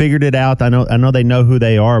Alabama figured it out? I know they know who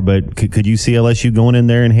they are, but could you see LSU going in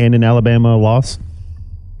there and handing Alabama a loss?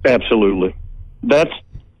 Absolutely.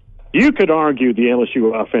 You could argue the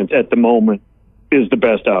LSU offense at the moment is the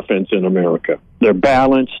best offense in America. They're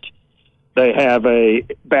balanced. They have a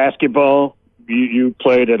basketball. You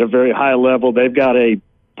played at a very high level. They've got a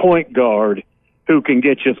point guard who can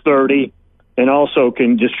get you 30 and also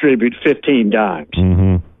can distribute 15 dimes.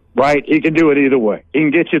 Mm-hmm. Right? He can do it either way. He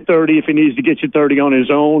can get you 30 if he needs to get you 30 on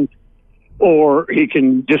his own, or he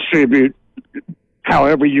can distribute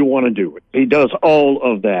however you want to do it. He does all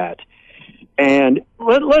of that. And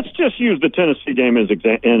let's just use the Tennessee game as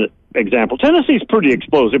an example. Tennessee's pretty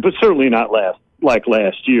explosive, but certainly not like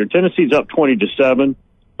last year. Tennessee's up 20-7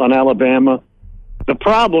 on Alabama. The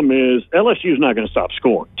problem is LSU's not going to stop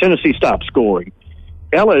scoring. Tennessee stopped scoring.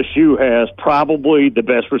 LSU has probably the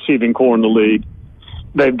best receiving core in the league.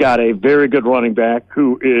 They've got a very good running back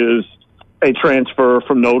who is a transfer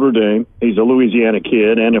from Notre Dame. He's a Louisiana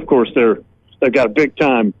kid. And, of course, they've got a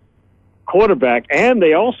big-time quarterback, and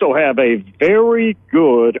they also have a very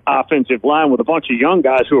good offensive line with a bunch of young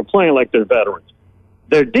guys who are playing like they're veterans.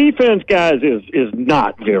 Their defense, guys, is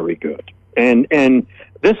not very good. And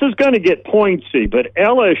this is going to get pointsy, but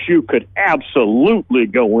LSU could absolutely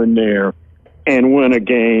go in there and win a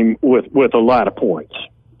game with a lot of points.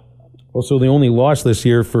 Well, so the only loss this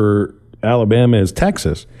year for Alabama is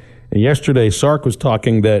Texas. And yesterday, Sark was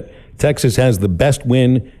talking that Texas has the best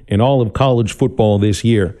win in all of college football this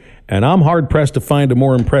year. And I'm hard-pressed to find a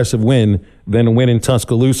more impressive win than a win in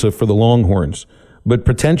Tuscaloosa for the Longhorns. But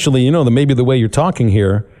potentially, maybe the way you're talking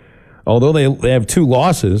here, although they have 2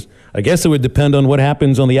 losses, I guess it would depend on what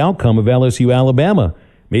happens on the outcome of LSU-Alabama.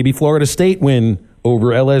 Maybe Florida State win over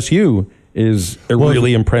LSU is a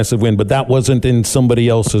really impressive win, but that wasn't in somebody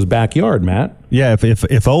else's backyard, Matt. Yeah,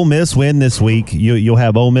 if Ole Miss win this week, you'll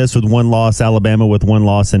have Ole Miss with 1 loss, Alabama with 1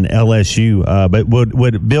 loss, and LSU. But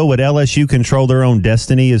would LSU control their own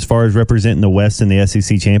destiny as far as representing the West in the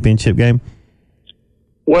SEC championship game?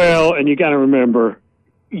 Well, and you got to remember,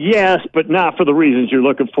 yes, but not for the reasons you're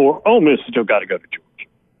looking for. Ole Miss still got to go to Georgia.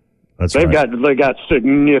 That's They right. got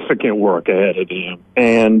significant work ahead of them,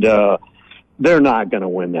 and they're not going to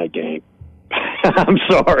win that game. I'm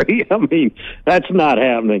sorry. I mean, that's not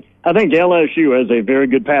happening. I think LSU has a very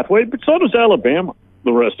good pathway, but so does Alabama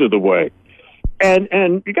the rest of the way. And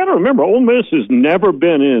you got to remember, Ole Miss has never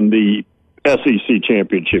been in the SEC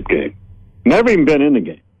championship game. Never even been in the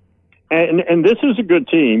game. And this is a good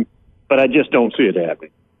team, but I just don't see it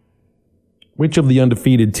happening. Which of the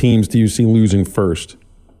undefeated teams do you see losing first?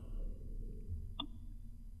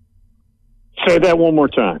 Say that one more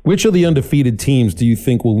time. Which of the undefeated teams do you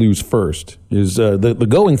think will lose first? Is the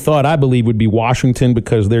going thought, I believe, would be Washington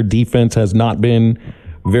because their defense has not been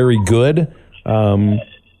very good. I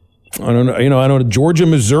don't know. I don't know. Georgia,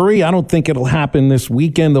 Missouri. I don't think it'll happen this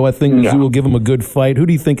weekend, though. I think Mizzou will give them a good fight. Who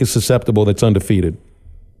do you think is susceptible that's undefeated?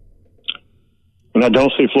 And I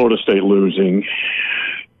don't see Florida State losing.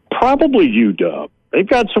 Probably UW. They've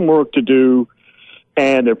got some work to do,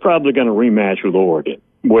 and they're probably going to rematch with Oregon,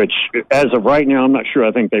 which, as of right now, I'm not sure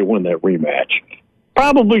I think they win that rematch.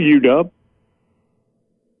 Probably UW.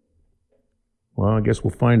 Well, I guess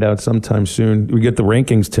we'll find out sometime soon. We get the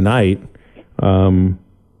rankings tonight.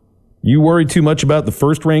 You worry too much about the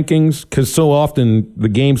first rankings because so often the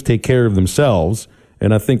games take care of themselves,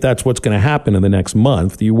 and I think that's what's going to happen in the next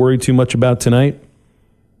month. Do you worry too much about tonight?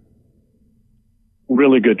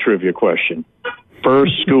 Really good trivia question.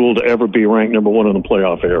 First school to ever be ranked number one in the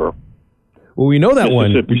playoff era. Well, we know that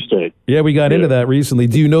one. Mississippi State. Yeah, we got into that recently.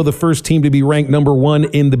 Do you know the first team to be ranked number one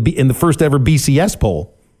in the first ever BCS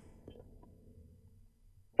poll?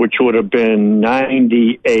 Which would have been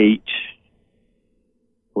 98.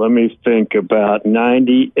 Let me think about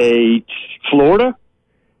 98. Florida?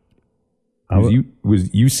 It was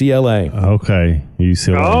UCLA. Okay,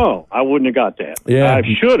 UCLA. Oh, I wouldn't have got that. Yeah. I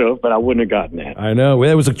should have, but I wouldn't have gotten that. I know.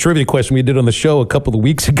 That was a trivia question we did on the show a couple of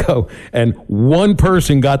weeks ago, and one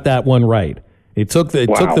person got that one right. It took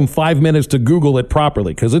them 5 minutes to Google it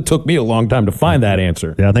properly because it took me a long time to find that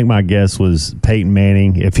answer. Yeah, I think my guess was Peyton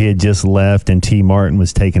Manning if he had just left and T. Martin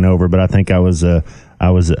was taking over, but I think I was a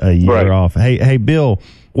year off. Hey, Bill,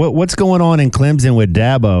 what's going on in Clemson with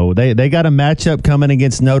Dabo? They got a matchup coming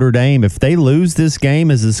against Notre Dame. If they lose this game,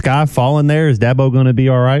 is the sky falling there? Is Dabo going to be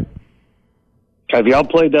all right? Have y'all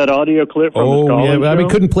played that audio clip from his calling show? I mean,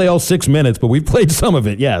 couldn't play all 6 minutes, but we played some of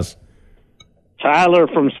it. Yes. Tyler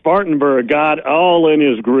from Spartanburg got all in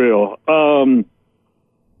his grill. Guys,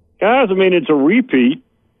 I mean, it's a repeat.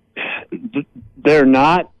 They're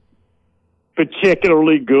not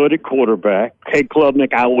particularly good at quarterback. Cade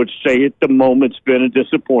Klubnik, I would say at the moment's been a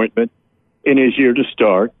disappointment in his year to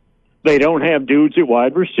start. They don't have dudes at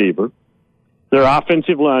wide receiver. Their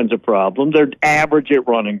offensive line's a problem. They're average at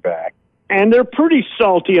running back. And they're pretty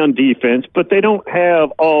salty on defense, but they don't have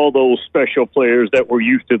all those special players that we're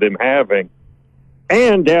used to them having.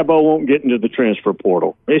 And Dabo won't get into the transfer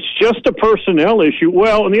portal. It's just a personnel issue.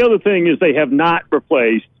 Well, and the other thing is they have not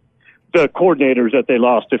replaced the coordinators that they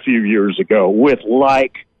lost a few years ago with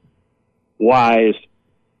wise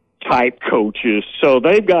type coaches. So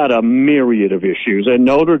they've got a myriad of issues. And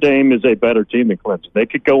Notre Dame is a better team than Clemson. They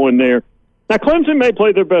could go in there. Now, Clemson may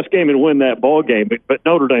play their best game and win that ball game, but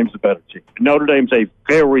Notre Dame's a better team. Notre Dame's a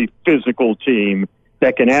very physical team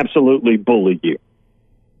that can absolutely bully you.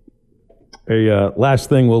 Hey, last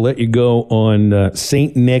thing, we'll let you go on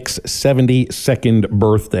St. Nick's 72nd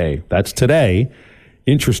birthday. That's today.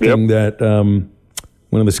 Interesting that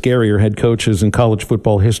one of the scarier head coaches in college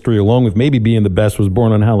football history, along with maybe being the best, was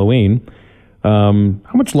born on Halloween. How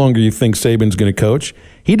much longer do you think Saban's going to coach?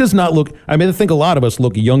 He does not look. I mean, I think a lot of us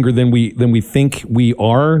look younger than we think we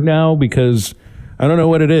are now because I don't know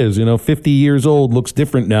what it is. 50 years old looks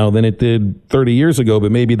different now than it did 30 years ago,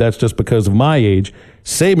 but maybe that's just because of my age.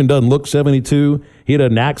 Saban doesn't look 72. He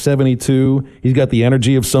doesn't act 72. He's got the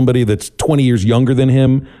energy of somebody that's 20 years younger than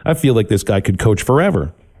him. I feel like this guy could coach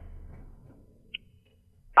forever.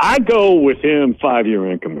 I go with him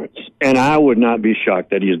 5-year increments, and I would not be shocked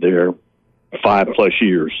that he's there 5+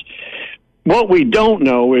 years. What we don't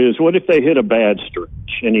know is what if they hit a bad stretch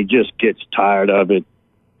and he just gets tired of it.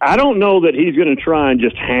 I don't know that he's going to try and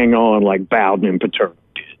just hang on like Bowden and Paterno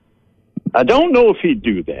did. I don't know if he'd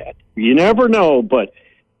do that. You never know, but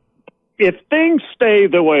if things stay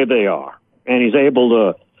the way they are and he's able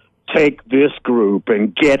to take this group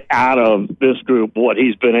and get out of this group what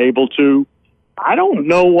he's been able to, I don't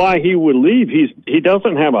know why he would leave. He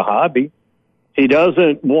doesn't have a hobby. He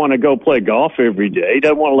doesn't want to go play golf every day. He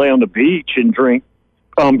doesn't want to lay on the beach and drink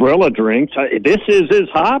umbrella drinks. This is his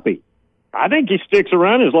hobby. I think he sticks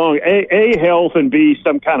around as long as A, health, and B,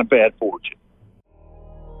 some kind of bad fortune.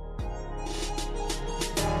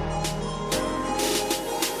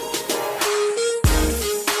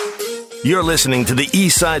 You're listening to the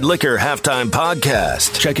Eastside Liquor Halftime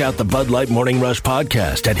Podcast. Check out the Bud Light Morning Rush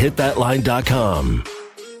podcast at hitthatline.com.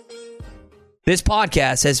 This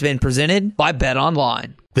podcast has been presented by Bet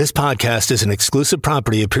Online. This podcast is an exclusive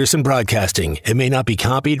property of Pearson Broadcasting. It may not be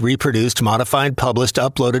copied, reproduced, modified, published,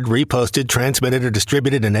 uploaded, reposted, transmitted, or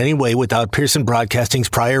distributed in any way without Pearson Broadcasting's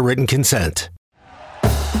prior written consent.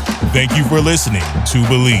 Thank you for listening to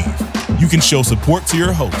Believe. You can show support to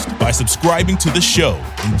your host by subscribing to the show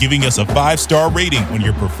and giving us a 5-star rating on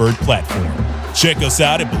your preferred platform. Check us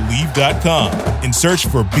out at Believe.com and search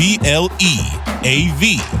for BLEAV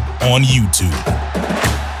on YouTube.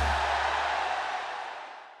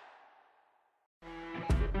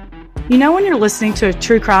 You know when you're listening to a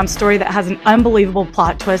true crime story that has an unbelievable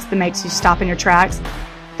plot twist that makes you stop in your tracks?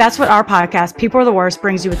 That's what our podcast, People Are the Worst,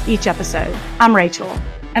 brings you with each episode. I'm Rachel.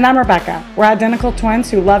 And I'm Rebecca. We're identical twins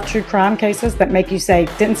who love true crime cases that make you say,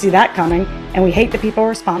 didn't see that coming, and we hate the people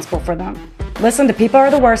responsible for them. Listen to People Are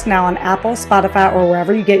the Worst now on Apple, Spotify, or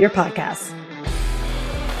wherever you get your podcasts.